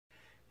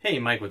Hey,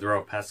 Mike with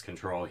Rove Pest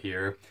Control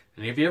here.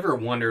 And have you ever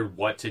wondered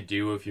what to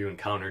do if you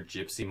encounter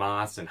gypsy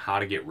moths and how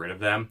to get rid of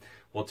them?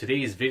 Well,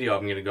 today's video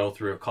I'm going to go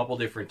through a couple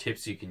different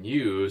tips you can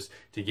use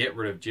to get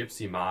rid of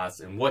gypsy moths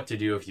and what to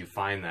do if you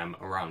find them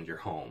around your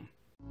home.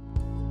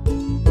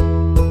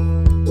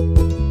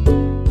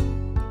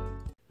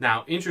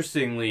 Now,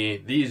 interestingly,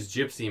 these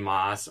gypsy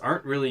moths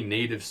aren't really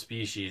native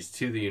species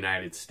to the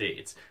United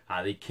States.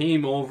 They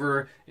came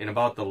over in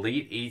about the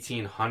late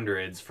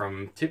 1800s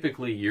from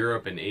typically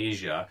Europe and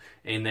Asia,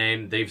 and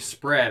then they've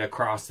spread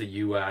across the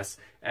U.S.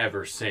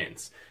 ever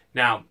since.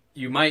 Now,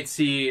 you might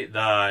see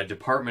the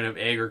Department of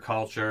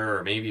Agriculture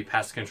or maybe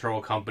pest control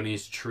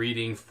companies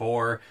treating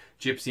for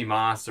gypsy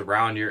moths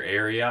around your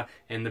area,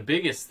 and the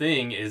biggest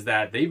thing is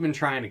that they've been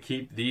trying to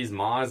keep these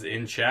moths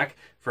in check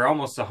for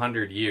almost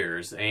 100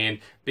 years. And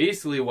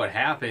basically what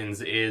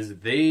happens is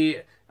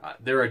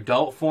their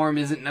adult form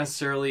isn't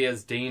necessarily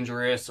as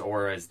dangerous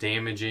or as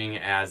damaging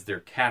as their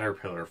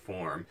caterpillar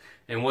form.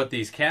 And what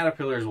these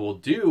caterpillars will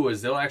do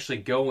is they'll actually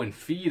go and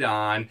feed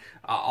on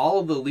all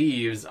of the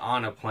leaves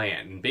on a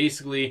plant. And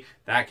basically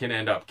that can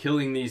end up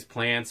killing these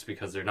plants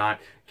because they're not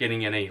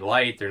getting any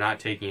light, they're not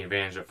taking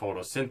advantage of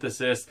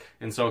photosynthesis,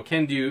 and so it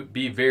can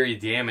be very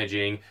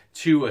damaging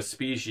to a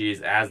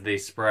species as they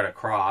spread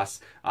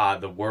across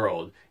the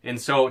world. And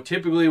so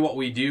typically what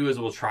we do is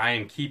we'll try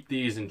and keep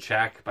these in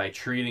check by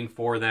treating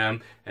for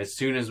them as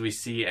soon as we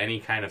see any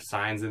kind of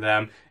signs of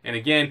them. And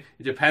again,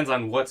 it depends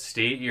on what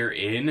state you're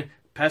in.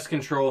 Pest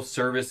control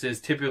services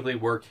typically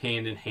work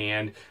hand in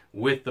hand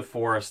with the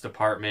forest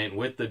department,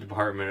 with the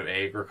Department of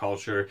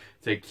Agriculture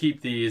to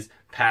keep these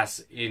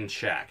pests in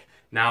check.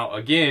 Now,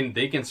 again,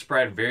 they can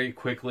spread very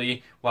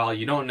quickly. While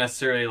you don't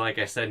necessarily, like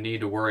I said,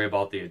 need to worry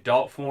about the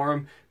adult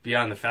form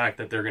beyond the fact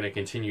that they're going to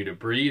continue to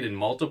breed and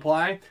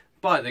multiply.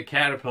 But the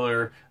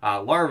caterpillar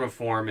larva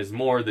form is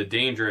more the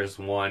dangerous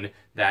one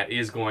that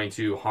is going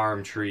to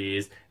harm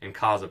trees and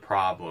cause a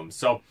problem.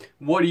 So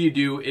what do you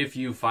do if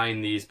you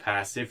find these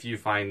pests, if you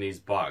find these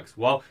bugs?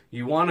 Well,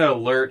 you want to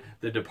alert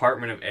the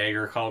Department of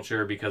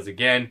Agriculture because,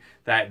 again,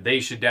 that they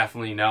should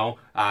definitely know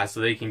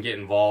so they can get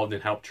involved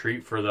and help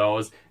treat for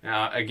those.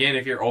 Again,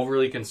 if you're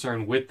overly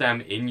concerned with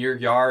them in your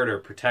yard or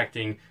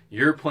protecting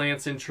your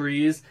plants and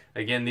trees,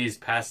 again, these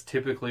pests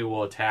typically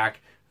will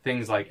attack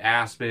things like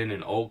aspen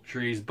and oak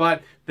trees,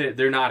 but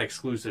they're not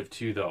exclusive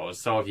to those.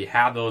 So if you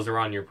have those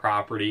around your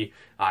property,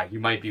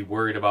 you might be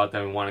worried about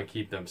them and want to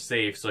keep them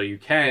safe. So you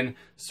can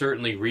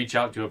certainly reach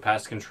out to a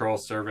pest control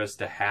service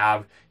to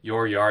have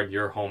your yard,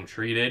 your home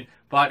treated.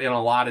 But in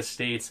a lot of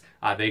states,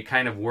 they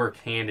kind of work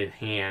hand in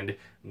hand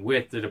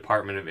with the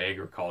Department of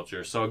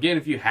Agriculture. So again,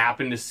 if you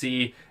happen to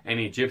see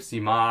any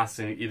gypsy moths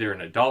in either an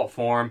adult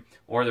form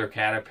or their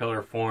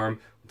caterpillar form,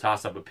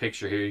 toss up a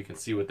picture here, you can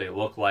see what they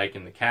look like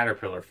in the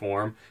caterpillar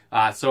form.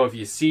 So if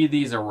you see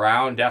these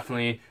around,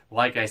 definitely,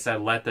 like I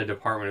said, let the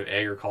Department of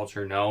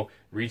Agriculture know.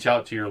 Reach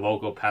out to your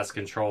local pest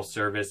control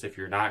service if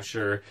you're not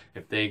sure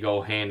if they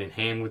go hand in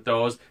hand with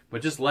those.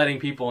 But just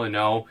letting people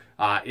know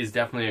is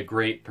definitely a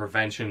great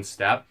prevention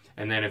step.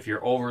 And then if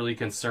you're overly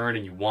concerned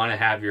and you want to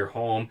have your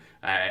home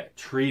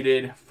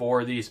treated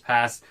for these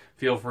pests,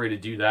 feel free to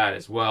do that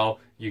as well.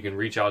 You can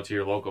reach out to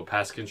your local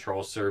pest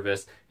control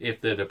service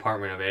if the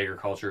Department of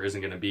Agriculture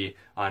isn't going to be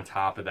on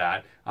top of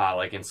that.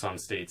 Like in some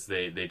states,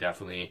 they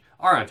definitely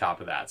are on top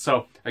of that.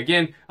 So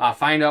again,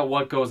 find out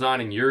what goes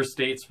on in your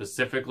state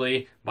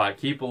specifically, but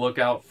keep a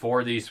lookout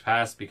for these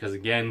pests because,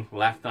 again,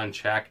 left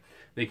unchecked,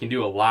 they can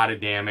do a lot of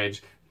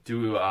damage,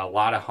 do a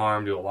lot of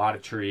harm to a lot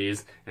of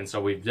trees, and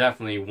so we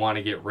definitely want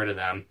to get rid of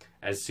them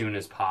as soon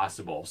as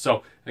possible.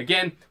 So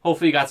again,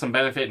 hopefully you got some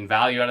benefit and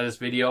value out of this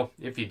video.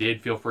 If you did,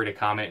 feel free to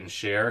comment and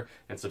share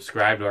and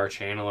subscribe to our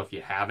channel if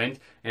you haven't.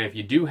 And if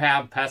you do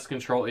have pest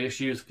control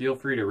issues, feel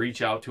free to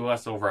reach out to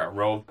us over at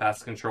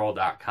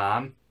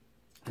rovepestcontrol.com.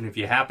 And if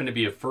you happen to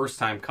be a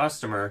first-time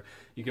customer,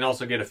 you can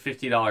also get a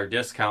 $50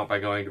 discount by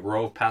going to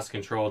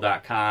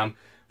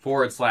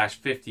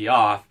rovepestcontrol.com/50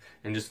 off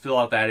and just fill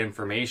out that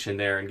information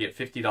there and get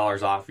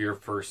 $50 off your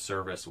first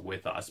service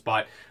with us.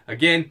 But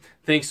again,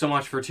 thanks so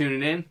much for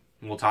tuning in,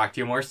 and we'll talk to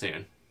you more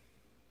soon.